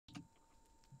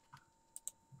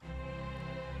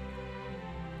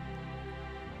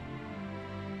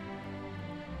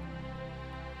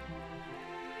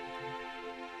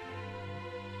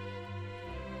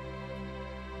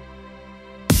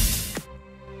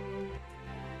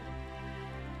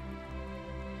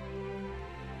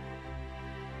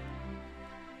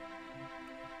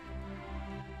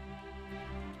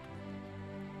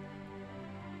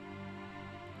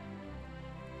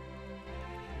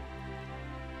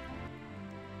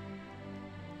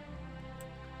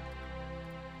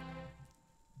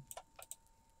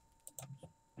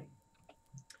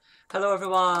Hello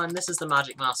everyone, this is the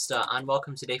Magic Master, and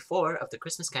welcome to day 4 of the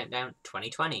Christmas Countdown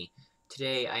 2020.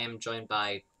 Today I am joined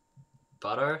by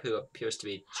Butter, who appears to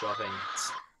be dropping...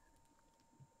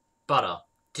 Butter,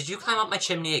 did you climb up my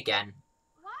chimney again?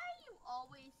 Why are you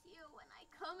always here when I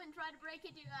come and try to break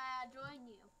it to join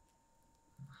you?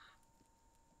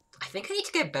 I think I need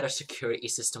to get a better security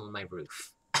system on my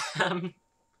roof.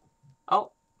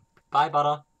 Oh, bye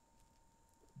Butter.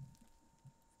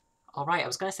 Alright, I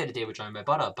was going to say today we're joined by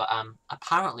Butter, but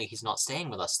apparently he's not staying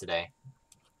with us today.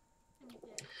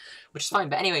 Which is fine,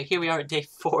 but anyway, here we are at day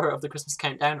 4 of the Christmas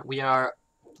Countdown. We are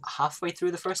halfway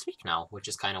through the first week now, which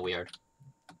is kind of weird.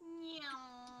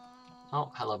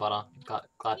 Oh, hello Butter.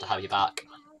 Glad to have you back.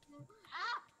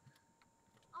 Ah!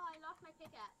 Oh, I lost my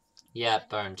pickaxe. Yeah,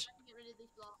 burned. Get rid of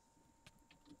these blocks.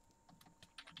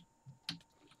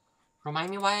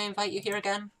 Remind me why I invite you here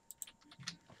again?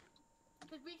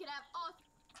 Because we could have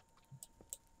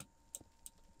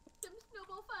some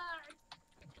snowball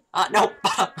fires. No!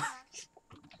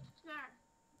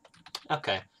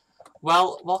 Okay.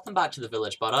 Well, welcome back to the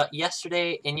village, Butter. In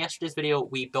yesterday's video,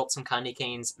 we built some candy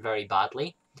canes very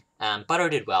badly. Butter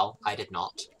did well, I did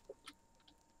not.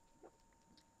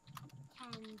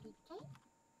 Candy cane?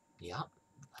 Yeah,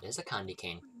 that is a candy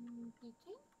cane. Candy cane?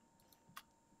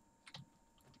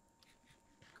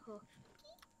 Cookie?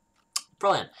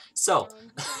 Brilliant. So,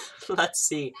 let's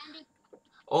see. Candy.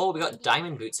 Oh, we got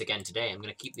diamond boots again today. I'm going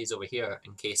to keep these over here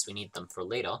in case we need them for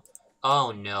later.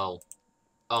 Oh, no.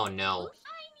 Oh, no.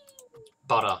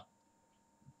 Butter.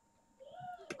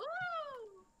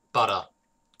 Butter.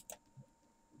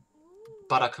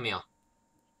 Butter, come here.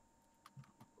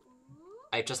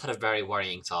 I've just had a very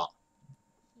worrying thought.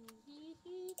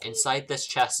 Inside this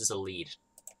chest is a lead.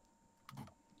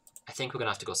 I think we're going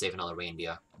to have to go save another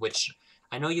reindeer. Which,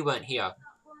 I know you weren't here,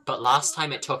 but last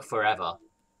time it took forever.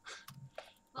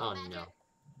 Oh no.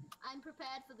 I'm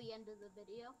prepared for the end of the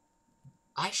video.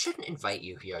 I shouldn't invite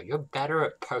you here. You're better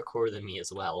at parkour than me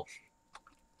as well.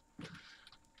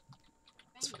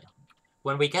 It's fine.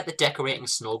 When we get the decorating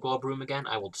snow globe room again,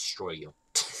 I will destroy you.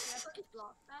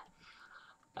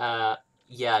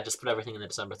 Yeah, just put everything in the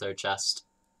December 3rd chest.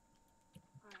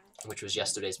 Right. Which was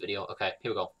yesterday's video. Okay,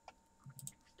 here we go.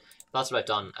 That's what I've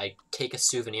done. I take a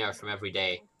souvenir from every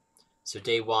day. So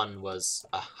day 1 was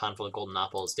a handful of golden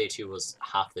apples, day 2 was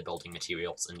half the building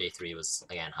materials, and day 3 was,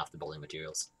 again, half the building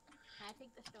materials. Can I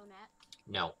take the stone axe?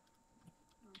 No.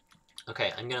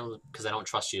 Okay, I'm gonna, because I don't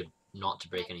trust you not to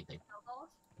break anything.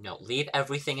 No, leave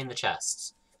everything in the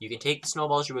chests. You can take the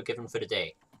snowballs you were given for the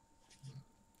day.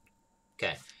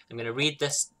 Okay, I'm gonna read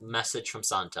this message from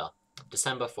Santa.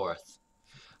 December 4th.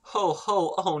 Ho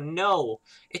ho, oh no!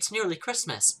 It's nearly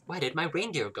Christmas. Where did my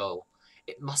reindeer go?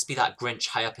 It must be that Grinch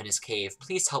high up in his cave.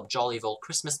 Please help Jollyville.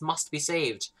 Christmas must be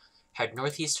saved. Head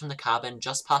northeast from the cabin,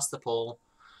 just past the pole.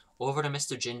 Over to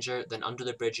Mr. Ginger, then under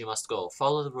the bridge you must go.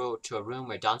 Follow the road to a room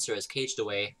where Dancer is caged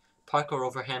away. Parkour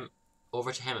over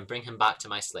to him and bring him back to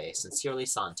my sleigh. Sincerely,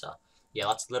 Santa. Yeah,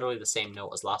 that's literally the same note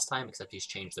as last time, except he's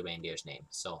changed the reindeer's name.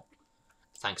 So,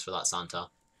 thanks for that, Santa.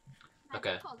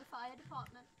 Okay. Call the fire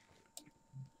department.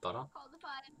 Butter? Call the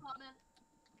fire department.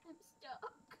 I'm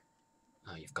stuck.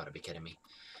 Oh, you've got to be kidding me.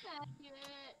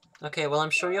 Okay, well,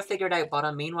 I'm sure you'll figure it out,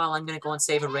 Butter. Meanwhile, I'm going to go and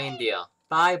save a reindeer.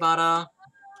 Bye, Butter.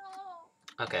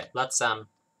 Okay, let's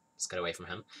get away from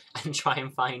him and try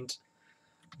and find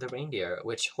the reindeer,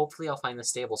 which hopefully I'll find the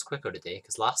stables quicker today,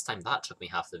 because last time that took me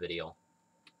half the video.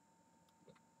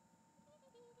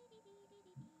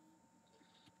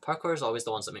 Parkour is always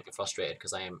the ones that make me frustrated,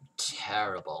 because I am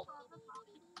terrible.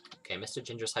 Okay, Mr.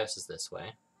 Ginger's house is this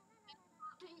way.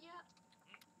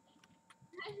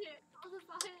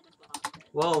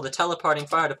 Whoa, the teleporting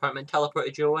fire department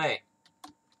teleported you away.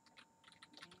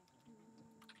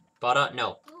 Butter?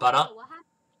 No. Butter?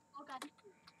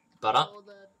 Butter?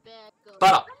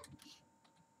 Butter!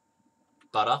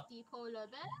 Butter?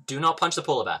 Do not punch the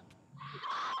polar bear.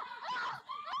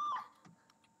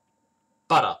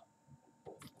 Butter.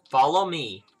 Follow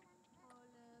me.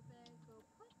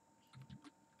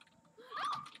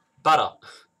 Butter.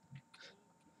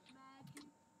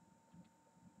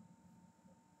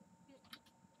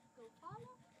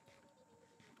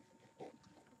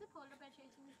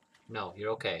 No,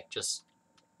 you're okay. Just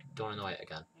don't annoy it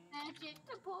again.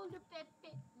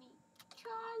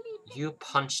 You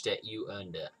punched it, you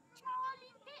earned it.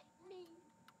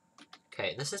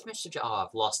 Okay, this is Mr. Oh,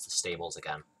 I've lost the stables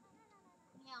again.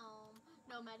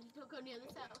 No, man, don't go near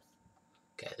this house.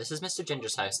 Okay, this is Mr.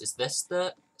 Ginger's house. Is this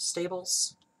the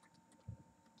stables?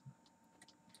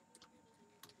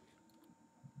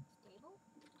 Stable?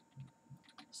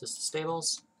 Is this the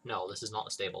stables? No, this is not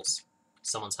the stables.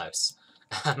 Someone's house.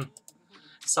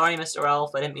 Sorry, Mr.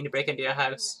 Elf, I didn't mean to break into your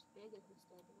house.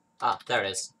 Ah, there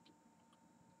it is.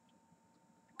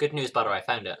 Good news, Butter, I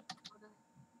found it.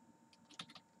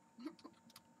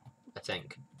 I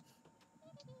think.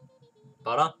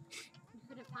 Butter?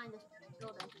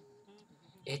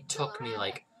 It took me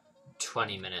like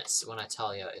 20 minutes when I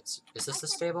tell you it's... Is this the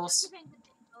stables?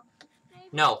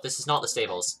 No, this is not the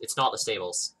stables. It's not the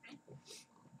stables.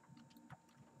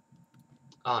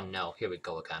 Oh no, here we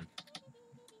go again.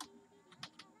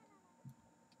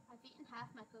 I've eaten half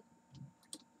my cookie.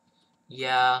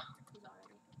 Yeah.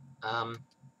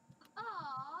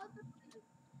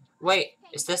 Wait,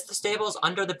 is this the stables?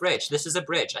 Under the bridge. This is a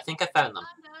bridge. I think I found them.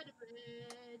 Under the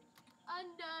bridge.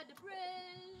 Under the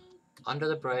bridge. Under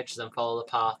the bridge, then follow the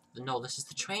path. No, this is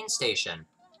the train station.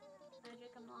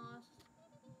 Magic, I'm lost.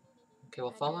 Okay,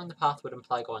 well, following the path would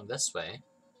imply going this way.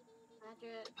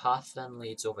 Magic. The path then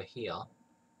leads over here.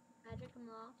 Magic, I'm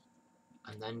lost.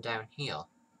 And then down here.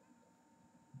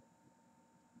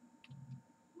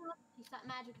 You said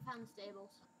magic, I found the stables.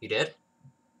 You did?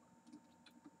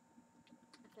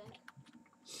 I think.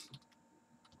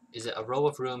 Is it a row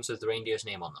of rooms with the reindeer's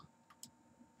name on them?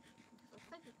 Looks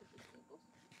like it could be stables.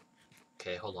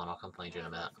 Okay, hold on, I'll come find you in a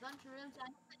minute. There's a bunch of rooms.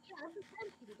 Yeah, this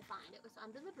is easy to find. It was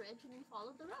under the bridge and you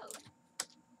followed the road.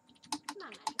 Come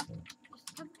on, Magic.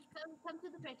 Just come to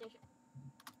the train station.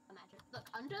 Magic. Look,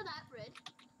 under that bridge,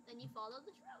 then you follow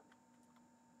this road.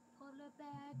 Polar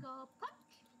bear, go punch.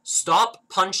 Stop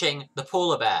punching the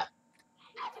polar bear!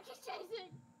 Magic is chasing!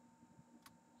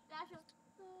 Dasher.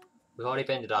 We've already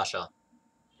been to Dasha.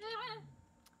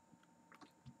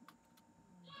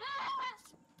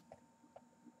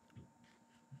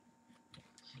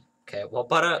 Okay, well,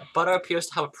 Butter appears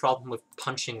to have a problem with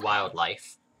punching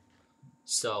wildlife.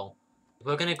 So,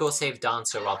 we're gonna go save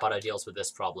Dancer while Butter deals with this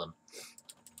problem.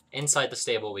 Inside the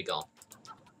stable we go.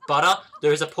 Butter,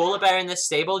 there is a polar bear in this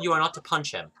stable. You are not to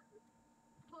punch him.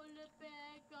 Polar bear,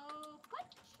 go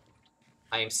punch.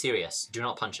 I am serious. Do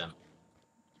not punch him.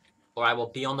 Or I will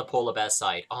be on the polar bear's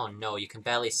side. Oh no, you can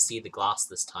barely see the glass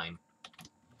this time.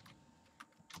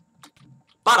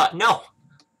 Butter, no!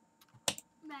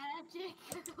 Magic,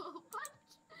 go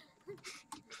punch.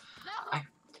 No!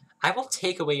 I will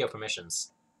take away your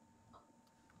permissions.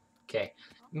 Okay.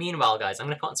 Meanwhile, guys, I'm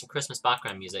going to put on some Christmas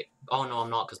background music. Oh, no, I'm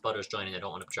not, because Butter's joining. I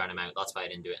don't want to drown him out. That's why I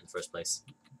didn't do it in the first place.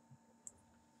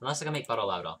 Unless I can make Butter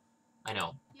louder. I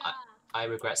know. Yeah. I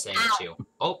regret saying it to you.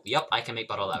 Oh, yep, I can make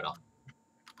Butter louder.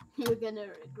 You're gonna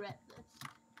regret this.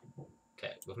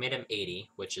 Okay, we've made him 80,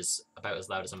 which is about as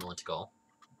loud as I'm willing to go.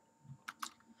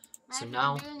 So Magic,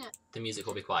 now, I'm doing it. the music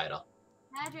will be quieter.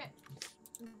 Magic,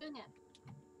 I'm doing it.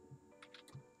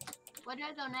 Where do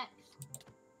I go next?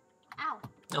 Ow.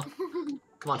 No.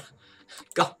 Come on.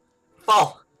 Go.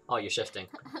 Fall. Oh, you're shifting.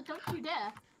 Don't you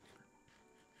dare.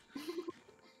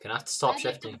 Can I have to stop Magic,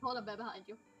 shifting? there's a polar bear behind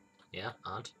you. Yeah,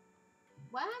 and?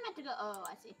 Where am I meant to go? Oh,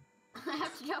 I see. I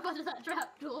have to jump under that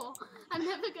trap door. I'm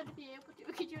never going to be able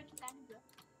to. Could you understand that?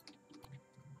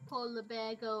 Polar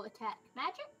bear, go attack.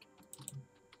 Magic?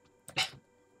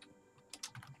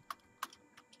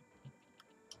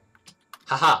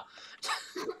 Haha.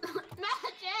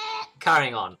 Magic!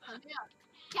 Carrying on.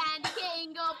 Candy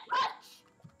King, go punch!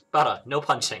 Butter, no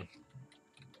punching.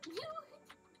 You,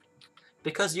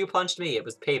 Because you punched me, it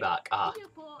was payback. Ah, you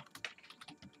poor.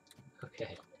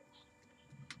 okay.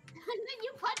 And then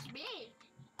you punched me.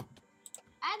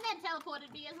 And then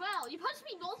teleported me as well. You punched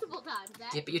me multiple times,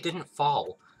 Zach. Yeah, but you didn't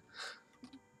fall.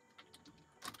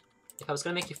 If I was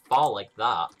gonna make you fall like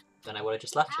that, then I would have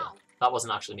just left you. Ow. That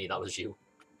wasn't actually me, that was you.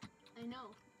 I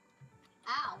know.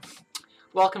 Ow.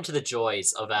 Welcome to the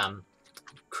joys of,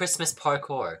 Christmas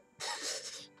parkour.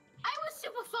 I was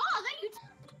super far. Then you.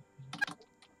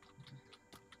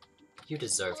 You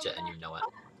deserved it and you know it.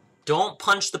 Don't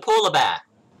punch the polar bear!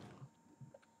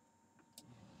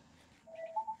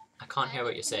 I can't hear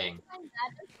what you're saying.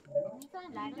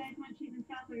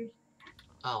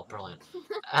 Oh, brilliant.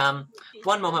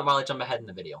 One moment while I jump ahead in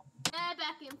the video. Hair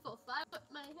back and forth. I put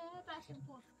my hair back and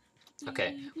forth.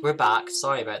 Okay, we're back.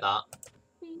 Sorry about that.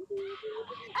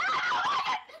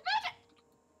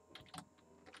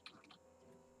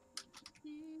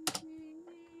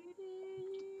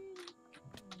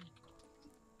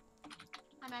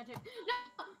 Hi, Magic.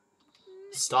 No!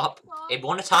 Stop. It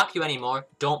won't attack you anymore.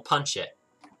 Don't punch it.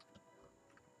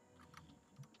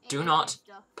 Do not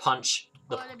punch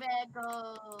the... Polar bear,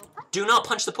 go. Do not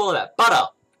punch the polar bear. Butter!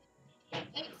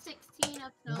 816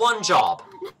 of snow. One job.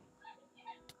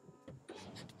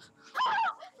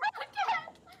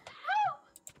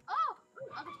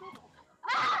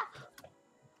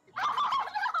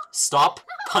 Stop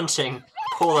punching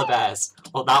polar bears,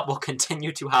 or that will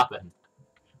continue to happen.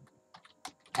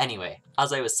 Anyway,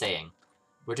 as I was saying,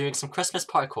 we're doing some Christmas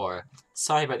parkour.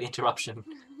 Sorry about the interruption.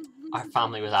 Our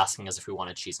family was asking us if we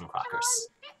wanted cheese and crackers.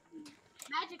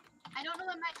 Magic. I don't know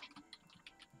what Magic.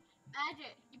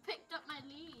 You picked up my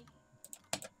lead.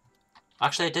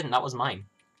 Actually, I didn't. That was mine.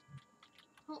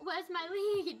 Well, where's my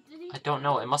lead? I don't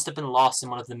know. It must have been lost in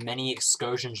one of the many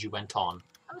excursions you went on.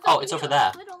 Oh, it's over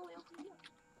there.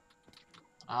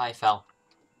 I fell.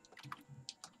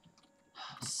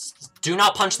 Do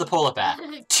not punch the polar bear.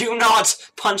 Do not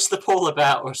punch the polar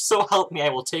bear, or so help me, I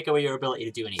will take away your ability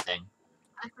to do anything.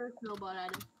 I threw a snowball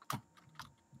at him.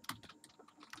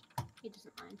 He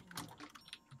doesn't mind.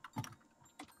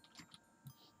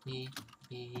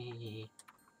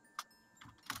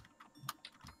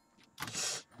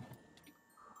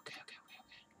 Okay.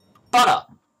 Butter!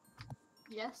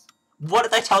 Yes? What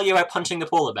did I tell you about punching the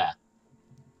polar bear?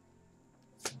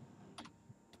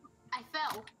 I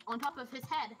fell on top of his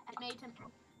head and made him...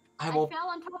 I will... fell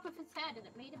on top of his head and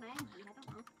it made him angry. I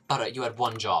don't know. Butter, you had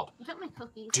one job. You took my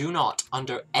cookies. Do not,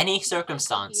 under any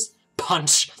circumstance,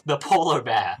 punch the polar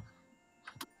bear.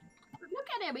 Look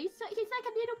at him. He's like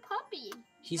a little puppy.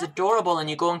 He's adorable and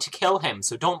you're going to kill him,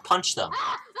 so don't punch them.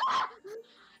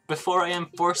 Before I am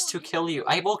forced to kill you.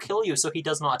 I will kill you so he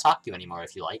does not attack you anymore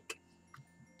if you like.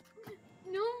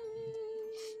 No.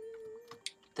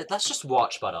 Let's just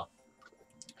watch, Butter.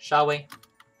 Shall we?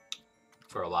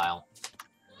 For a while.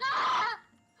 No.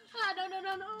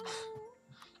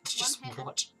 Just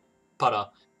watch Butter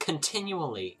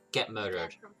continually get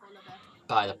murdered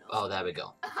by the... Oh, there we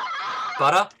go.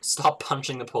 Butter, stop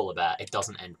punching the polar bear. It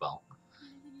doesn't end well.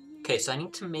 Okay, so I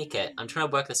need to make it... I'm trying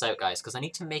to work this out, guys, because I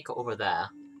need to make it over there.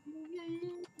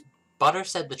 Butter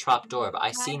said the trap door, but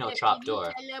I see no trap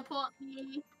door. Teleport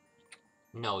me.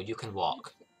 No, you can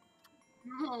walk.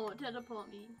 No, teleport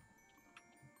me.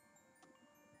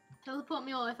 Teleport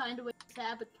me or I find a way to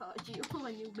sabotage you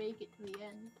when you make it to the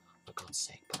end. For God's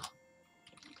sake, Butter.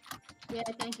 Yeah,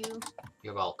 thank you.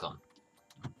 You're welcome.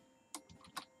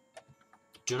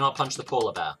 Do not punch the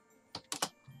polar bear.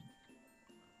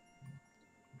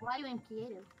 Why are you being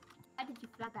creative? How did you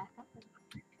fly back up?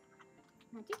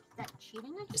 Magic? Is that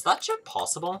cheating? Is that shit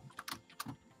possible?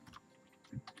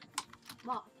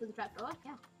 What? Through the trapdoor?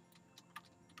 Yeah.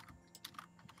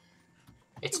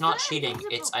 It's not cheating,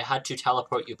 it's I had to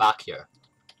teleport you back here.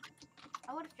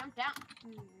 I would have jumped down.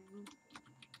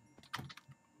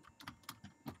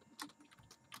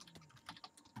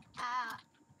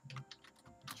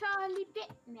 Charlie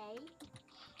bit me.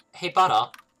 Hey,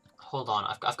 Butter. Hold on,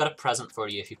 I've got a present for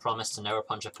you if you promise to never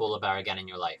punch a polar bear again in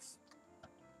your life.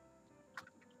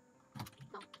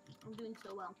 No, I'm doing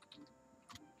so well.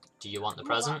 Do you want the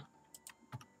present?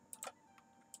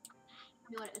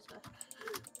 You know what it is first.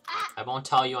 I won't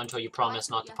tell you until you promise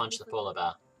not to punch the polar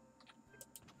bear.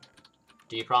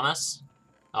 Do you promise?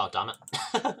 Oh, damn it.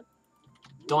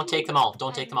 Don't take them all.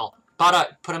 Don't take them all.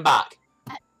 Butter, put them back.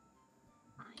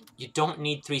 You don't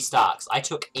need 3 stacks. I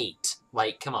took 8.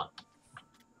 Like, come on.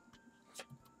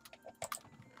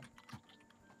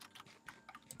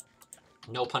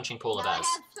 No punching polar bears. I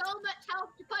have so much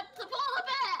health to punch the polar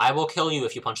bear! I will kill you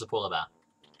if you punch the polar bear.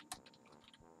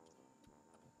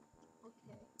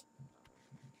 Okay.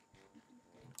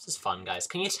 This is fun, guys.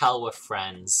 Can you tell we're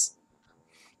friends?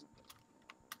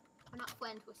 We're not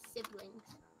friends, we're siblings.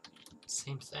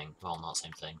 Same thing. Well, not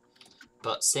same thing.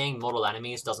 But saying mortal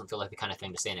enemies doesn't feel like the kind of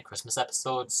thing to say in a Christmas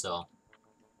episode, so...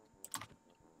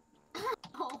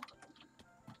 Oh.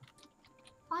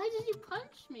 Why did you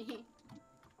punch me?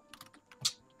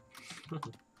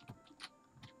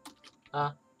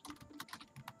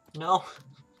 No.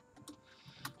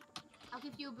 I'll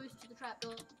give you a boost to the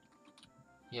trapdoor.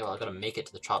 Yeah, well, I gotta make it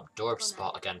to the trap door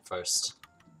spot again first.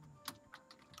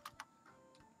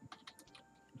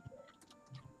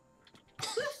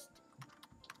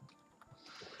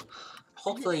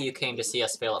 Hopefully you came to see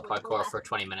us fail at parkour for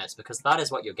 20 minutes, because that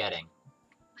is what you're getting.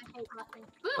 I hate laughing.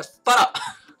 Boost! But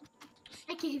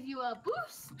I gave you a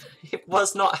boost! it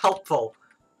was not helpful.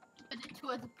 But it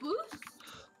was a boost?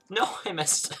 No, I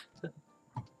missed. Why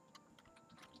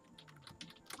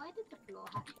did the floor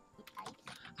have to be ice?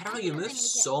 I don't know, you moved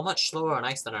so much slower on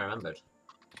ice than I remembered.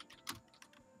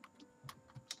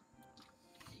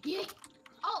 Yeah.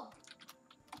 Oh!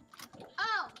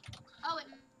 Oh! Oh, it...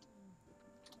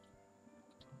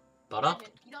 Butter?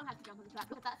 Magic, you don't have to jump on the trap,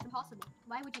 but that's impossible.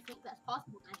 Why would you think that's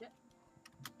possible, Magic?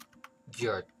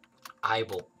 I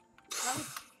will...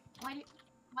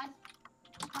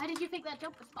 Why did you think that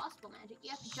jump was possible, Magic?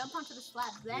 You have to jump onto the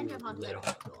slab, then jump onto the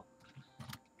trapdoor.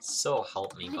 So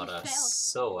help me, Butter.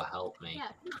 So help me.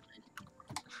 Yeah, come on, Magic.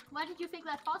 Why did you think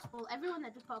that's possible? Everyone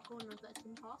that does parkour knows that's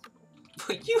impossible.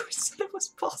 But you said it was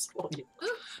possible. You...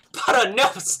 Butter, no,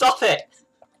 stop it!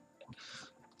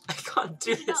 I can't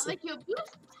do Did you this. not like your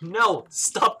boost? No,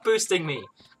 stop boosting me.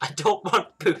 I don't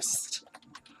want boost.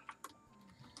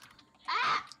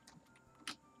 Ah!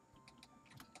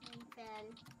 Then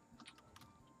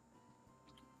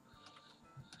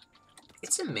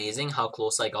It's amazing how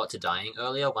close I got to dying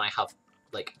earlier when I have,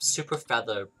 like, super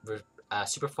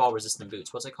fall resistant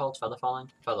boots. What's it called? Feather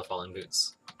falling? Feather falling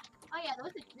boots. oh yeah,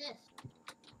 those exist.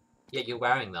 Yeah, you're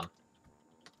wearing them.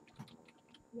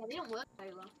 Yeah, they don't work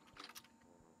very well.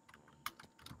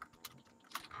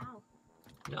 Ow.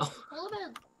 No. Polar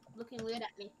bear's looking weird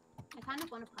at me. I kind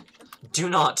of want to punch him. Do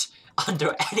not,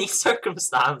 under any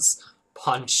circumstance,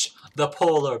 punch the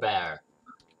polar bear.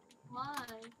 Why?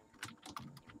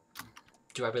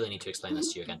 Do I really need to explain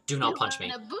this to you again? Do not punch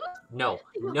me. A boost? No.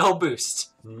 No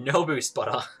boost. No boost,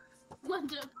 Butter.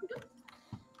 Want a boost?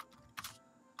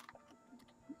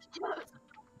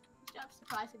 That's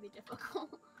surprisingly difficult.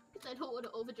 Because I don't want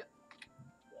to overjump.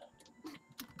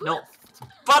 No.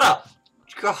 Butter!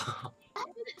 God. I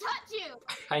didn't touch you!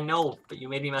 I know, but you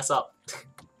made me mess up.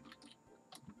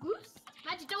 Boost?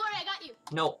 Magic, don't worry, I got you.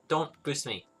 No, don't boost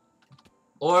me.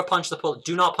 Or punch the polar...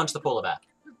 Do not punch the polar bear.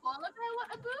 The polar bear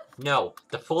want a boost? No,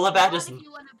 the polar bear Nod doesn't... if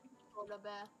you want a boost, polar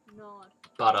bear. Nod.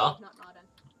 Butter. Not nodding.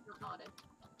 Not nodding.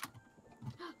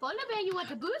 Polar bear, you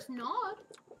want a boost? Nod.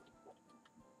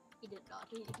 He did not.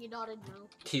 He nodded no.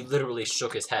 He literally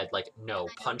shook his head like, no,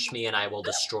 punch me and I will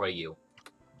destroy you.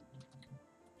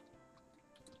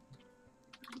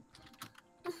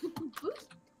 Boost?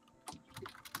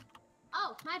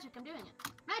 Oh, magic, I'm doing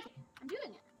it. Magic, I'm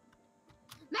doing it.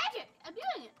 Magic, I'm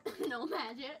doing it. No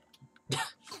magic.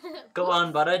 Go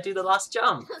on, Butter, do the last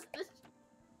jump. This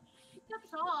jump's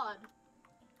hard.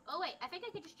 Oh wait, I think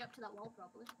I could just jump to that wall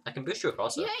probably. I can boost you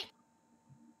across it. Yay!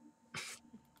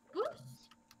 Boost?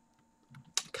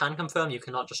 Can confirm you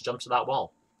cannot just jump to that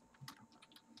wall.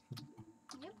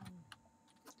 Yep.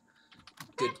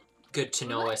 Good to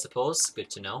know, I suppose. Good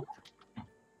to know.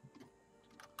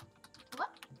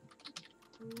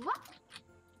 What?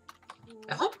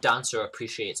 I hope Dancer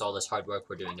appreciates all this hard work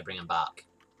we're doing to bring him back.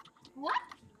 What?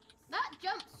 That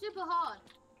jump's super hard.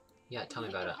 Yeah, tell me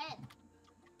Hit about your it. head.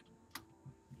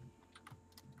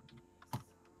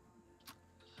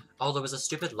 Oh, there was a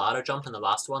stupid ladder jump in the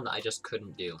last one that I just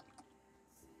couldn't do.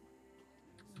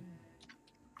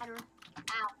 I don't know.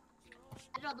 Ow.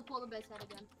 I dropped the polar bear's head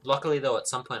again. Luckily, though, at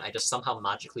some point I just somehow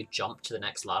magically jumped to the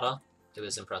next ladder. It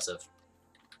was impressive.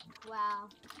 Wow.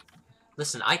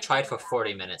 Listen, I tried for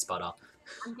 40 minutes, Butter.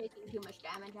 I'm taking too much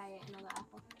damage. I ate another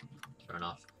apple. Fair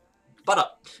enough. Butter!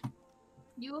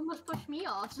 You almost pushed me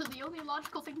off, so the only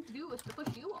logical thing to do was to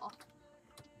push you off.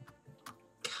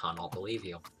 Cannot believe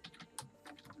you.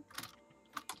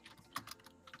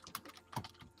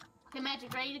 Okay,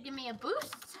 Magic, ready to give me a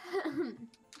boost?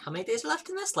 How many days are left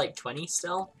in this? Like 20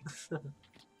 still?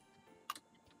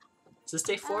 Is this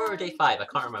day 4 or day 5? I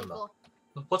can't remember.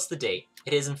 What's the date?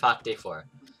 It is in fact day 4.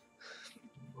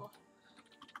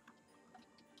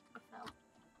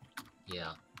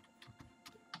 Yeah.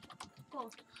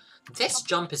 Cool. This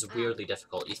jump is weirdly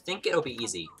difficult. You think it'll be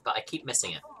easy, but I keep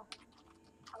missing it.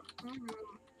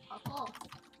 Cool.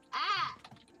 Ah!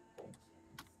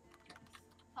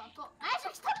 Cool.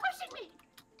 Magic, stop pushing me!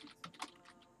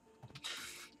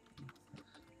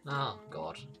 Oh,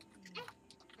 God.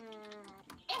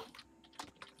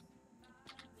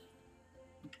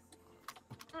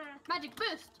 Magic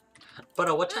boost!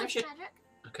 But what time Boost, should... Magic.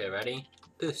 Okay, ready?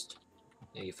 Boost.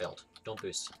 Yeah, you failed. Don't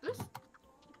boost. Boost?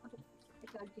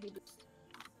 I tried to do boost.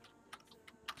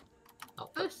 Oh,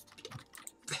 Boost!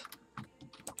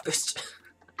 boost.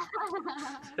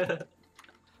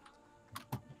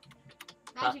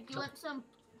 Magic, do you want some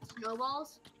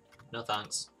snowballs? No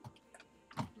thanks.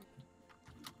 Do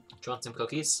you want some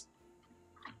cookies?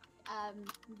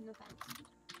 No thanks.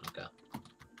 Okay.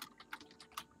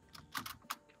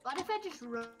 What if I just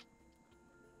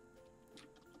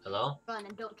Hello? run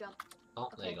and don't jump? Oh,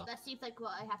 Okay, there you go. that seems like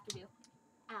what I have to do.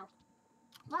 Ow.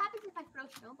 What happens if I throw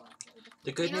snowballs?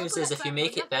 The good You know news what is if you trap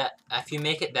make door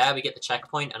it there, we get the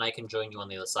checkpoint and I can join you on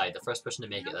the other side. The first person to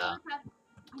make it there.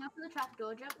 You know for the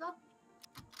trapdoor jump though?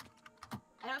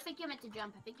 I don't think you're meant to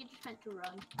jump, I think you're just meant to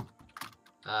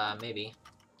run. Maybe.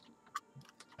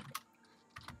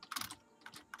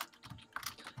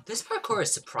 This parkour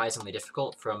is surprisingly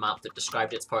difficult for a map that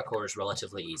described its parkour as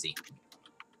relatively easy.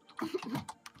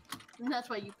 And that's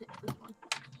why you picked this one.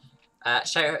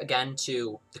 Shout out again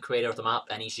to the creator of the map,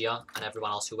 Benisia, and everyone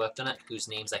else who worked on it, whose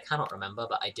names I cannot remember,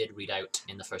 but I did read out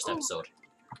in the first episode.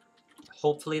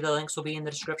 Hopefully the links will be in the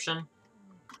description.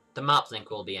 The map link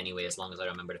will be anyway, as long as I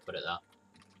remember to put it there.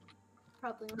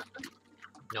 Probably not.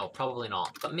 No, probably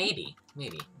not. But maybe.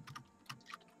 Maybe.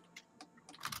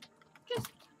 Just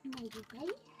maybe.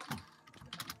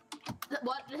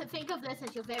 What? Think of this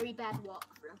as your very bad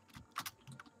walkthrough.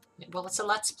 Yeah, well, it's a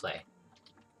Let's Play.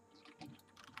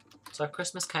 It's our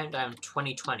Christmas Countdown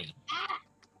 2020.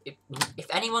 If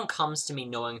anyone comes to me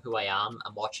knowing who I am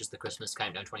and watches the Christmas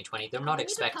Countdown 2020, they're not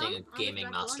expecting a gaming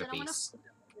masterpiece.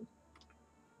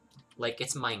 Like,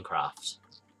 it's Minecraft.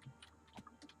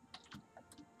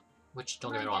 Which,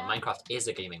 don't get me wrong, Minecraft is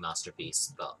a gaming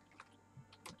masterpiece, but...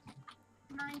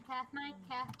 Minecraft.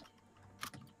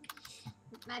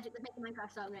 Magic, let's make a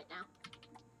Minecraft song right now.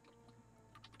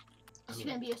 It's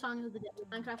gonna be a song of the day.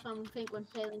 Minecraft song, I think, when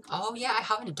failing. Oh yeah, I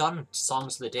haven't done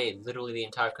songs of the day literally the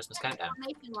entire Christmas Countdown.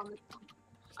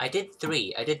 I did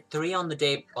 3. I did 3 on the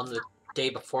day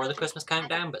before the Christmas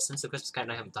Countdown, but since the Christmas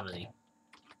Countdown I haven't done any.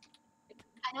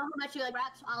 I know how much you like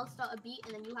rap, so I'll start a beat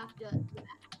and then you have to rap.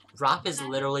 Rap is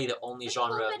literally the only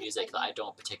genre of music that I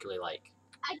don't particularly like.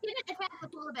 I didn't attack the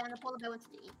polar bear, and the polar bear wants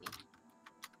to eat me.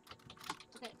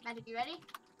 Okay, Magic, you ready?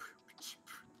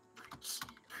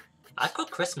 I've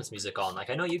got Christmas music on. Like,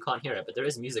 I know you can't hear it, but there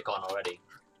is music on already.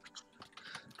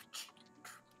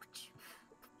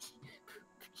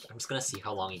 I'm just gonna see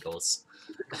how long he goes.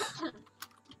 I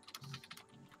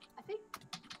think...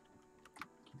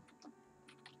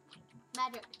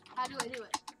 Magic, how do I do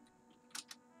it?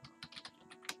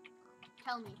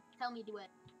 Tell me do it.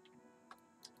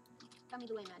 Tell me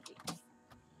the way, Magic.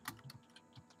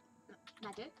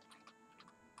 Magic?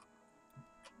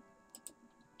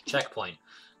 Checkpoint.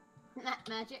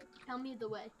 Magic, tell me the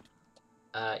way.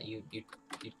 You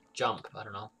jump. I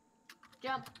don't know.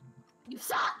 Jump. You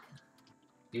suck!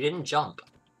 You didn't jump.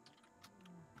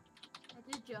 I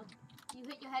did jump. You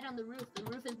hit your head on the roof. The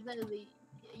roof is literally...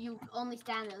 You only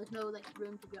stand there. There's no, like,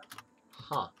 room to jump.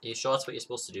 Huh. Are you sure that's what you're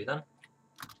supposed to do, then?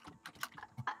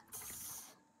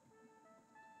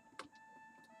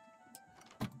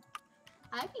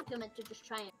 I think you're meant to just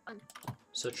try and run.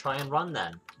 So try and run,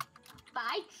 then. But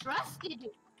I trusted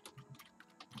you.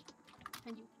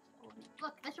 And you told me.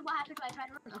 Look, this is what happens when I try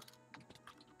to run, though.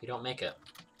 You don't make it.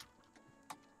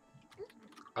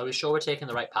 Are we sure we're taking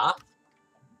the right path?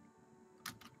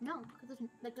 No, because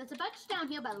there's a bunch down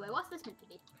here, by the way. What's this meant to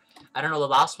be? I don't know, the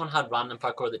last one had random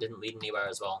parkour that didn't lead anywhere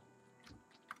as well.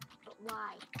 But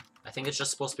why? I think it's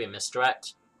just supposed to be a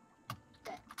misdirect.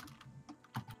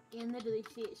 You literally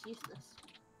see it's useless.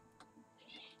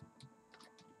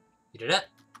 You did it?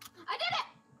 I did it!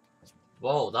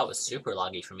 Whoa, that was super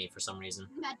laggy for me for some reason.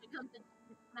 Magic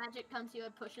comes here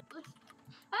and pushes this.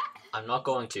 I'm not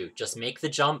going to. Just make the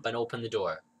jump and open the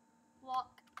door. Walk.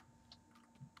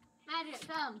 Magic,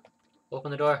 come.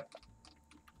 Open the door.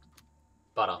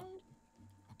 Butter.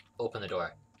 Open the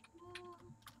door.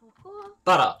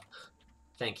 Butter.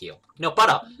 Thank you. No,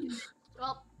 butter.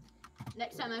 Well,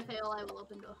 next time I fail, I will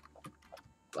open door.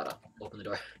 Butter. Open the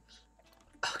door.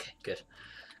 Okay, good.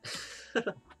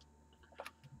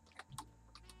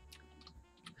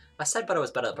 I said Butter was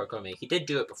better at parkour than me. He did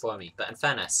do it before me, but in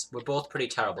fairness, we're both pretty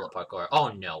terrible at parkour. Oh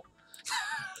no.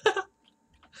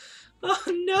 Oh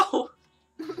no!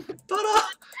 Butter!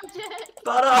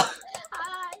 Butter!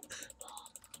 Hi!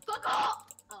 Fuck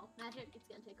off! Oh, Magic, it's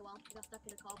gonna take a while. I got stuck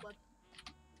in a cobweb.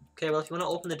 Okay, well if you want to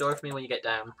open the door for me when you get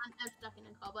down. I'm stuck in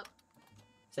a cobweb.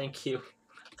 Thank you.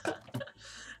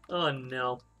 Oh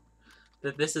no.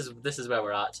 This is where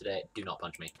we're at today. Do not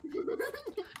punch me.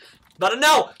 Butter,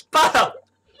 no! Butter!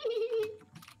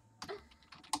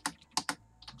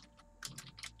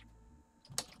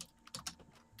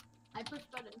 I push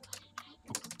button.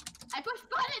 I push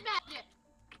button, Magic!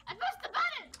 I pushed the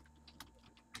button!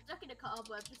 I'm stuck in a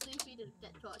cobweb. Just leave me to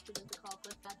get tortured in the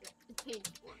cobweb, Magic. It's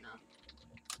painful enough.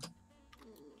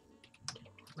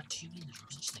 What do you mean there's no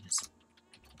such thing as...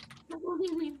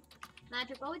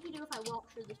 Magic, what would you do if I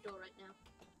walked through this door right now?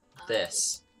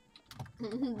 This.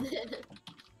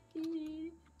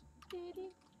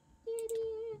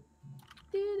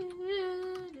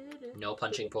 No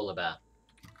punching polar bear.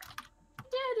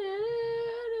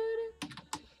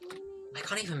 I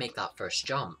can't even make that first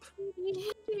jump.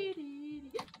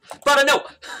 Butter, no!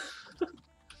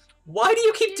 Why do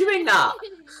you keep doing that?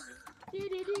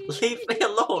 Leave me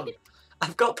alone.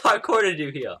 I've got parkour to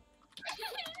do here.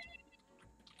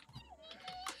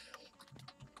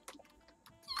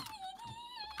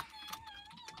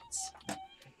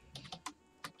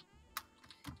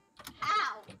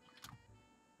 Ow!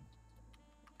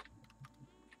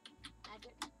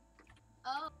 Magic.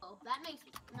 Oh, that makes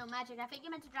no Magic. I think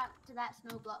you meant to drop to that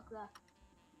snow block there.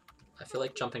 I feel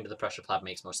like jumping to the pressure pad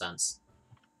makes more sense.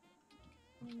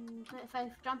 But if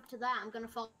I jump to that, I'm gonna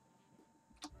fall.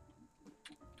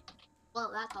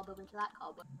 Well, that cobweb into that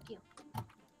cobweb. You know,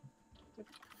 the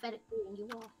pathetic being you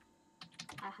are.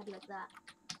 I had you like that.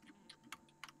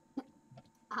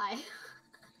 Hi.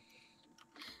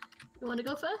 You want to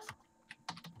go first?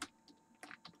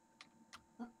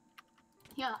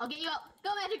 Yeah, I'll get you out.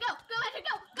 Go, Magic, go! Go, Magic,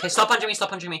 go! Okay, stop punching me, stop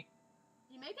punching me.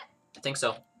 Did you make it? I think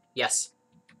so. Yes.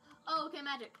 Oh, okay,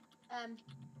 Magic.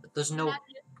 There's no...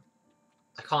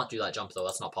 I can't do that jump though,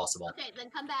 that's not possible. Okay, then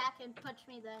come back and punch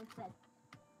me there instead.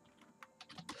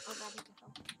 Oh, Magic,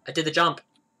 I did the jump.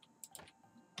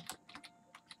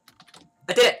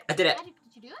 I did it! I did it! Magic,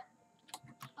 did you do it?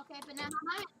 Okay, but now how am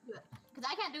I meant to do it?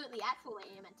 Because I can't do it the actual way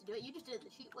you're meant to do it. You just did it the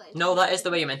sheet way. No, that is the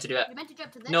way you're meant to do it. You're meant to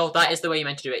jump to this. No, that is the way you're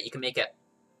meant to do it. You can make it.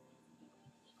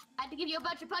 I had to give you a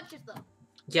bunch of punches, though.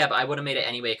 Yeah, but I would have made it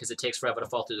anyway because it takes forever to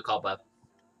fall through the cobweb.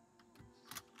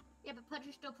 Yeah, but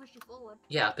punches still push you forward.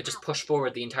 Yeah, but just push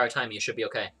forward the entire time. You should be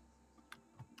okay.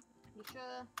 You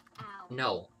sure? Ow.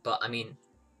 No, but I mean,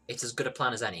 it's as good a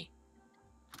plan as any.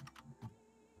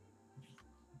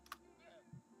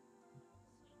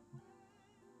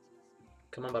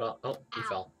 Come on, butter. Oh, you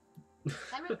fell.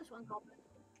 I wrote this one called.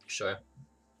 Sure.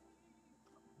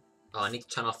 Oh, I need to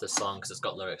turn off this song because it's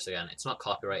got lyrics again. It's not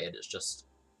copyrighted, it just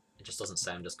doesn't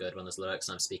sound as good when there's lyrics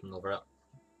and I'm speaking over it.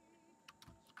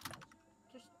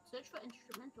 Just search for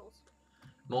instrumentals.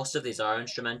 Most of these are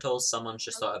instrumentals. Someone's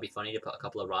just thought it'd be funny to put a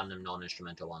couple of random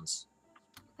non-instrumental ones.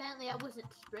 Apparently I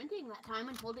wasn't sprinting that time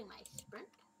and holding my sprint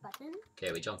button.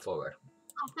 Okay, we jump forward.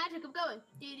 Oh, Magic, I'm going.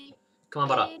 Dee-dee. Come on,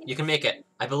 butter. You can make it.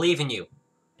 I believe in you.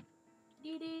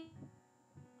 Dee-dee.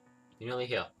 You're nearly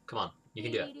here. Come on. You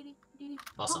can do it. Dee-dee.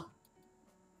 Awesome.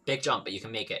 Big jump, but you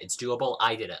can make it. It's doable.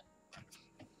 I did it.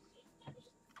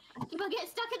 I keep on getting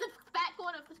stuck in the back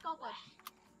corner of the cobweb.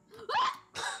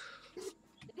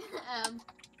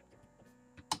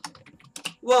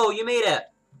 Whoa, you made it!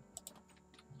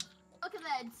 Look at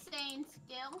that insane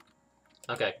skill.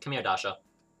 Okay, come here, Dasha.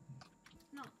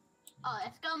 No. Oh,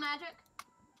 let's go, Magic.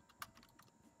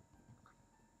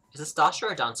 Is this Dasha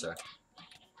or Dancer?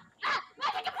 Ah!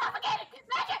 Magic, I'm suffocating!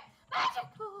 Magic! Magic!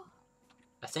 Oh.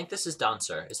 I think this is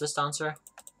Dancer. Is this Dancer?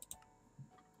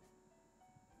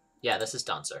 Yeah, this is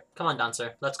Dancer. Come on,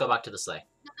 Dancer. Let's go back to the sleigh.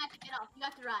 No, Magic, get off. You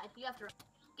have to ride. You have to ride.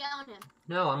 Get on him.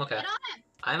 No, I'm okay. Get on him!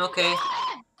 I'm okay. Get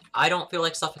on him! I don't feel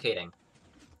like suffocating.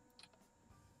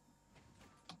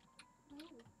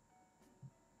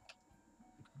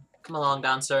 Come along,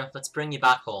 Dancer. Let's bring you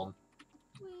back home.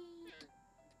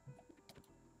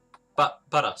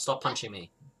 Butter, stop punching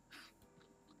me.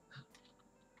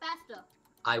 Faster.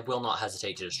 I will not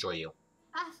hesitate to destroy you.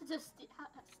 Faster,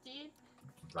 Steve.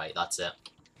 Right, that's it.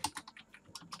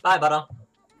 Bye, Butter.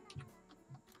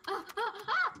 No! No!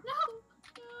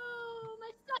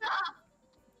 My stuff!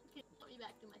 Okay, put me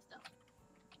back to my stuff.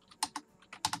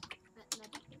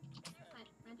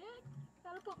 Magic?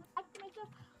 Gotta put me back to my stuff.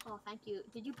 Oh, thank you.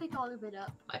 Did you pick all of it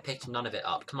up? I picked none of it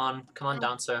up. Come on,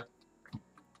 Dancer.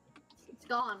 It's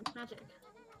gone. Magic.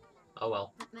 Oh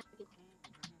well.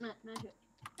 Magic.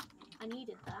 I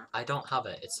needed that. I don't have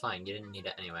it. It's fine. You didn't need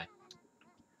it anyway.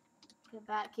 Get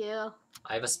back here.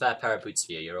 I have a spare pair of boots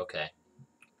for you. You're okay.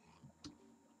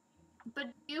 But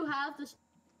you have the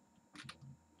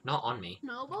Not on me.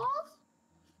 snowballs?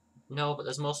 No, but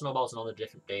there's more snowballs on all the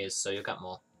different days, so you'll get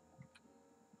more.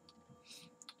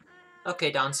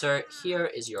 Okay, Dancer. Here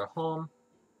is your home.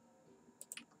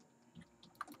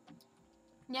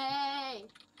 Yay!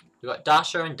 We got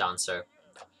Dasher and Dancer.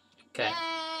 Okay.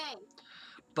 Yay!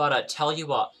 But tell you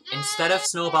what. Instead of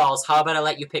snowballs, how about I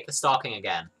let you pick the stocking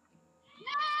again?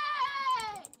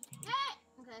 Yay! Yay!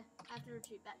 Okay, I have to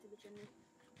retreat back to the chimney.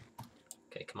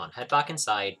 Okay, come on. Head back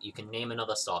inside. You can name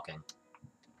another stocking.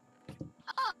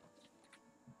 Oh!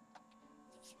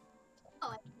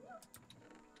 Oh,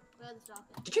 where are the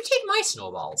stockings? Did you take my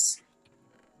snowballs?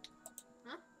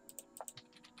 Huh?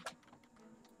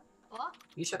 What?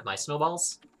 You took my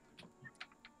snowballs?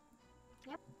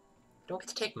 Yep. You don't get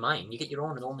to take mine. You get your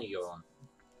own and only your own.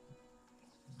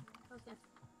 Okay.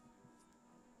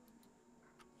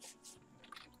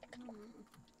 I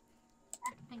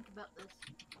have to think about this.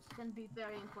 It's going to be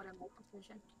very important, my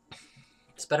decision.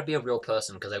 This better be a real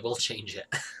person, because I will change it.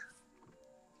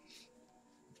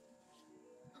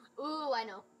 Ooh, I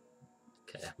know.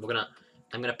 Okay,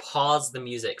 I'm gonna pause the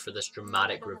music for this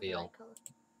dramatic reveal.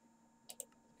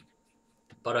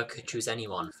 Butter could choose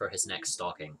anyone for his next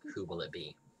stocking. Who will it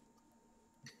be?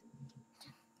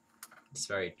 It's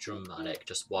very dramatic,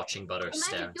 just watching Butter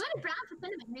stare. You wanted brown for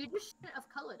cinnamon. You just shouldn't have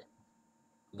colored it.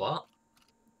 What?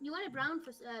 You wanted brown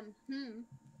for You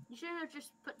shouldn't have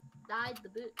just dyed the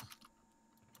boots.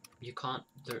 You can't.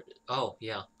 Oh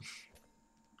yeah.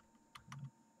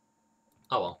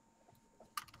 Oh well.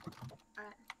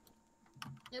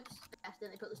 Oops, I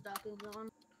accidentally put the stockings on.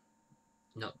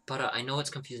 No, but I know it's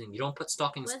confusing. You don't put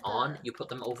stockings Where's on, the- you put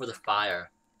them over the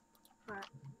fire. Alright.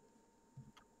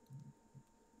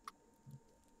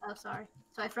 Oh, sorry.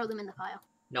 So I throw them in the fire.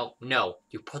 No, no.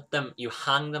 You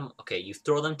hang them. Okay, you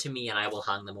throw them to me and I will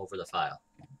hang them over the fire.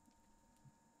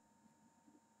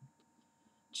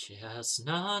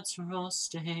 Chestnuts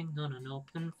roasting on an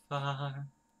open fire.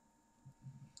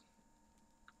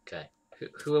 Okay,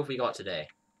 who have we got today?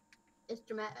 Is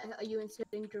dramatic? Are you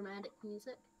inserting dramatic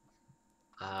music?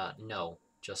 No,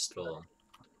 just throw them.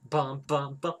 Bum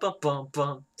bum bum bum bum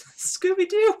bum. Scooby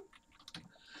Doo.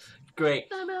 Great.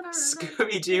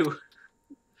 Scooby Doo.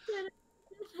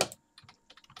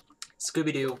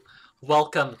 Scooby Doo.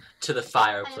 Welcome to the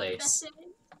fireplace.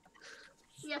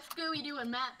 We have Scooby Doo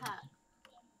and Matt Pat.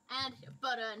 And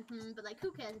Butter and but like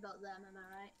who cares about them, am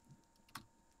I right?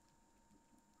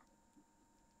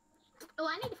 Oh,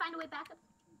 I need to find a way back up.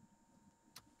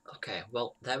 Okay,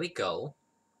 well, there we go.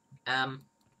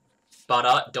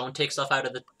 Butter, don't take stuff out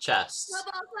of the chests.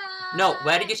 Snowball No, fight!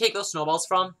 where did you take those snowballs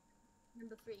from?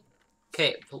 Number 3.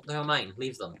 Okay, well, they're mine.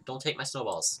 Leave them. Don't take my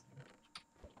snowballs.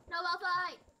 Snowball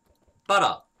fight!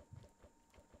 Butter!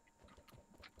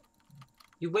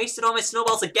 You wasted all my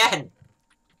snowballs again!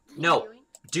 No,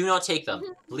 do not take them.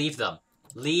 Leave them.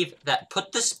 Leave that.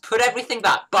 Put everything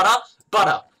back. Butter!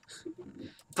 Butter!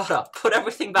 Butter, put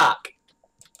everything back!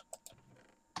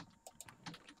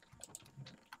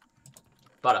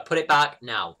 Butter, put it back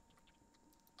now.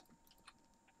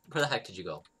 Where the heck did you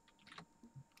go?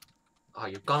 Oh,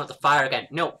 you've gone at the fire again.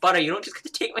 No, Butter, you don't just get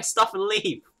to take my stuff and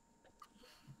leave.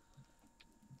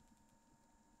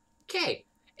 Okay,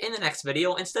 in the next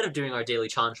video, instead of doing our daily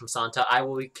challenge from Santa, I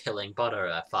will be killing Butter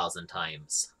 1,000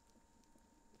 times.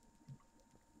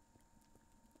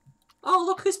 Oh,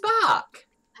 look who's back!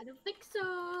 I don't think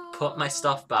so. Put my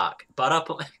stuff back. Butter,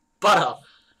 put my... Butter!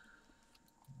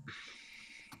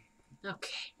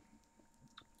 Okay.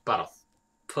 Butter,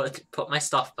 Yes. put my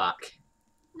stuff back.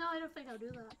 No, I don't think I'll do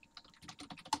that.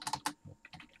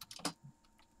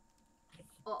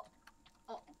 Oh.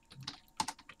 Oh.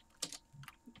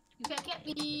 You can't get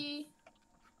me.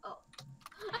 Oh.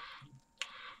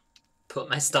 Put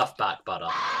my stuff back, Butter.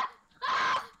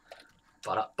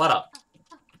 Butter, Butter!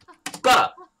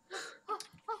 Butter!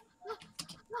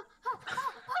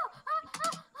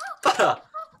 Butter!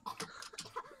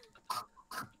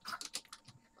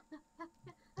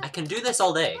 I can do this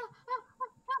all day.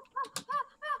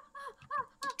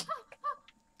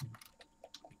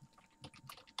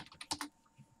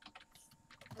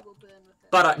 I will burn with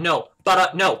it. Butter, no!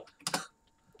 Butter, no!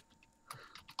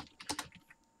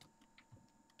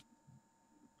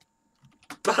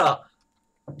 Butter!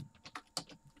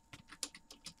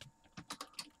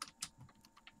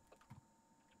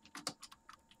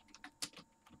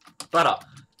 Butter!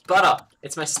 Butter!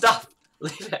 It's my stuff!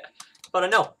 Leave it! Butter,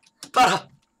 no! Butter!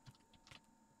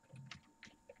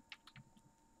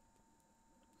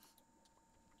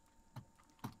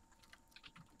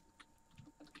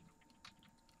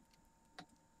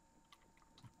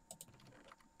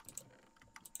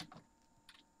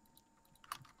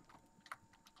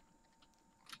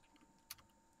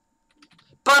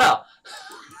 Butter!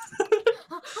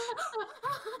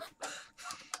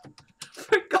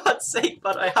 For God's sake,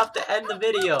 Butter, I have to end the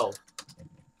video!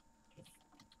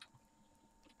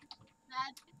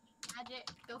 Magic,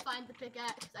 go find the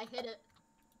pickaxe. I hit it.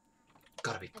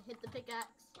 Gotta be... I hit the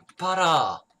pickaxe.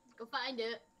 Butter! Go find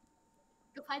it.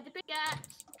 Go find the pickaxe.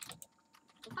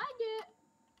 Go find it.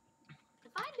 Go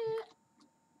find it.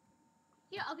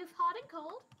 Here, I'll give hot and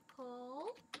cold.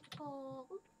 Cold, cold,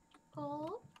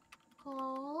 cold,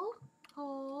 cold,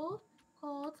 cold,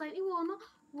 cold, slightly warmer,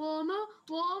 warmer,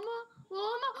 warmer,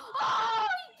 warmer. Oh,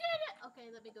 he did it! Okay,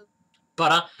 let me go.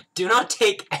 Butter, do not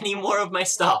take any more of my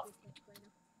stuff.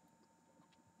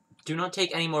 Do not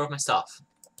take any more of my stuff.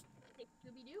 Take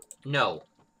Scooby-Doo. No.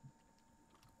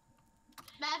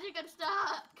 Magic, I'm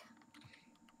stuck.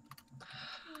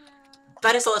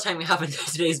 That is all the time we have in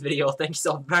today's video. Thank you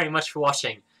so very much for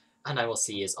watching. And I will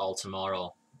see you all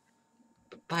tomorrow.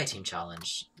 Bye, Team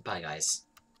Challenge. Bye, guys.